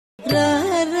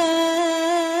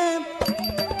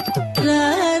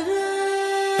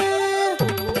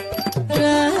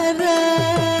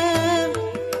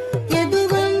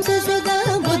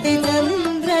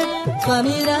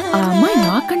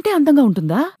అందంగా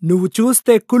ఉంటుందా? నువ్వు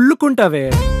చూస్తే కుళ్ళుకుంటావే.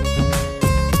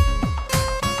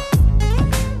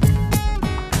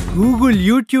 గూగుల్,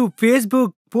 యూట్యూబ్,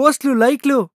 ఫేస్బుక్ పోస్టులు,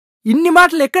 లైక్లు, ఇన్ని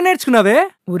మాటలు ఎక్కడ నేర్చుకున్నావే?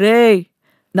 ఒరేయ్,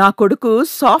 నా కొడుకు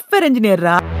సాఫ్ట్వేర్ ఇంజనీర్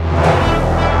రా.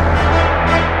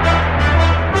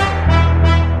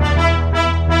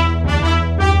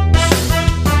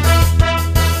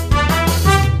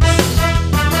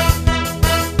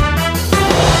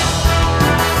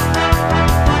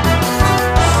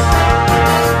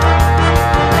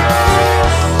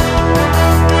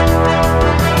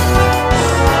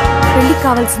 పెళ్లి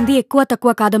కావాల్సింది ఎక్కువ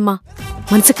తక్కువ కాదమ్మా,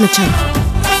 మనసుకు నచ్చాను.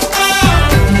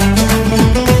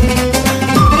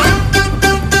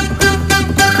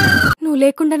 నువ్వు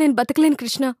లేకుండా నేను బతకలేను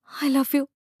Krishna. I love you.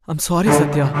 I'm sorry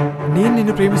సత్య, నేను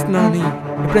నిన్ను ప్రేమిస్తున్నానని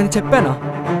ఎప్పుడైనా చెప్పానా?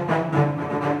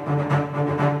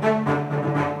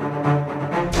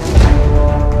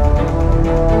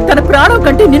 తన ప్రాణం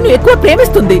కంటే నిన్ను ఎక్కువ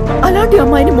ప్రేమిస్తుంది. అలాంటి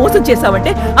అమ్మాయిని మోసం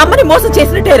చేశావంటే అమ్మని మోసం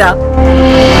చేసినట్టేరా.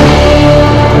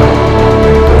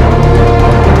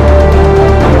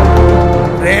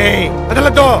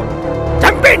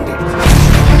 చంపండి.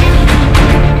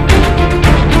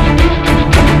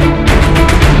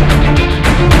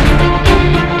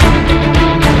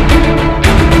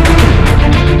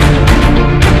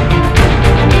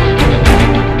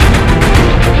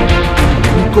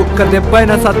 ఇంకొక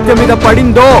దెబ్బైనా సత్యం మీద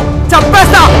పడిందో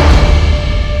చంపేస్తా.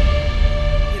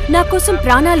 నా కోసం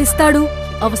ప్రాణాలు ఇస్తాడు,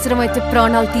 అవసరమైతే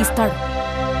ప్రాణాలు తీస్తాడు.